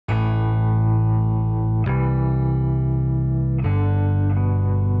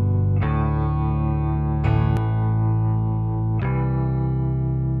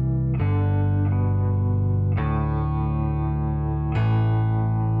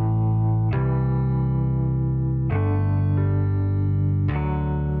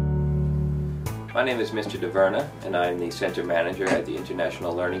My name is Mr. DeVerna, and I'm the Center Manager at the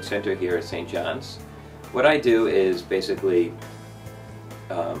International Learning Center here at St. John's. What I do is basically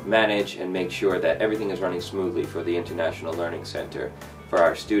manage and make sure that everything is running smoothly for the International Learning Center. For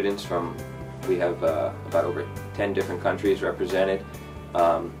our students we have about over 10 different countries represented.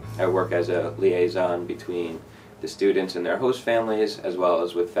 I work as a liaison between the students and their host families, as well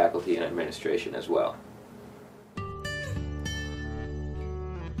as with faculty and administration as well.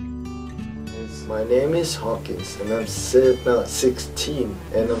 My name is Hawkins, and I'm 16,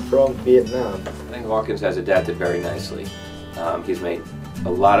 and I'm from Vietnam. I think Hawkins has adapted very nicely. He's made a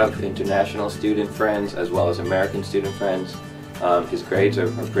lot of international student friends as well as American student friends. His grades are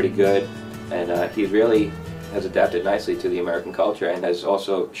pretty good, and he really has adapted nicely to the American culture and has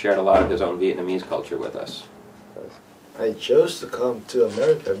also shared a lot of his own Vietnamese culture with us. I chose to come to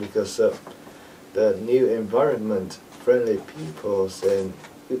America because of the new environment, friendly people, and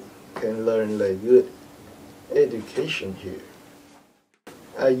you can learn like good education here.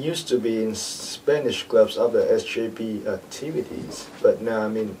 I used to be in Spanish clubs of the SJB activities, but now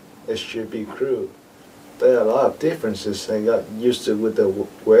I'm in SJB crew. There are a lot of differences. I got used to with the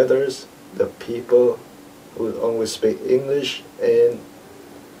weathers, the people who only speak English, and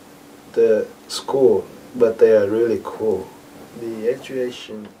the school, but they are really cool. The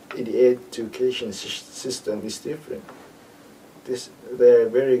education system is different. There are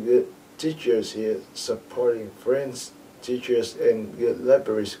very good teachers here supporting friends, teachers, and good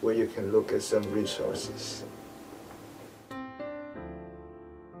libraries where you can look at some resources.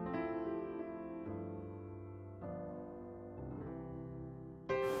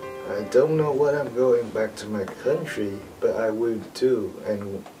 I don't know what I'm going back to my country, but I will do,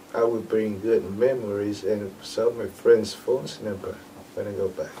 and I will bring good memories and some of my friends' phone number when I go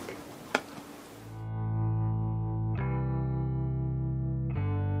back.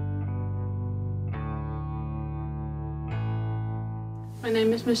 My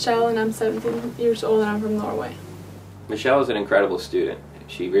name is Michelle, and I'm 17 years old, and I'm from Norway. Michelle is an incredible student.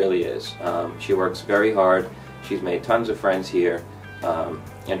 She really is. She works very hard. She's made tons of friends here,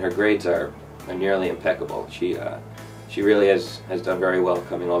 and her grades are nearly impeccable. She really has done very well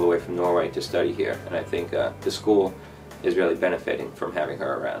coming all the way from Norway to study here, and I think the school is really benefiting from having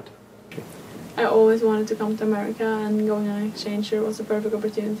her around. I always wanted to come to America, and going on an exchange here was a perfect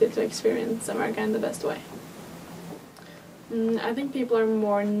opportunity to experience America in the best way. I think people are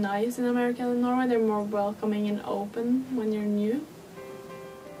more nice in America than Norway. They're more welcoming and open when you're new.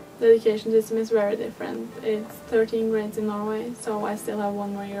 The education system is very different. It's 13 grades in Norway, so I still have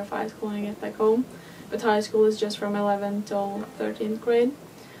one more year of high school when I get back home. But high school is just from 11th till 13th grade.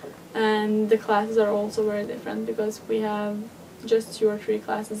 And the classes are also very different because we have just 2 or 3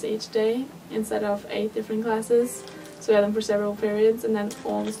 classes each day instead of 8 different classes. So we have them for several periods, and then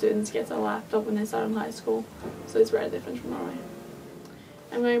all the students get a laptop when they start in high school. So it's very different from Norway.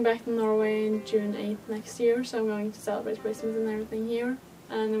 I'm going back to Norway in June 8th next year, so I'm going to celebrate Christmas and everything here.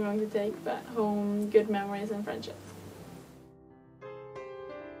 And I'm going to take back home good memories and friendships.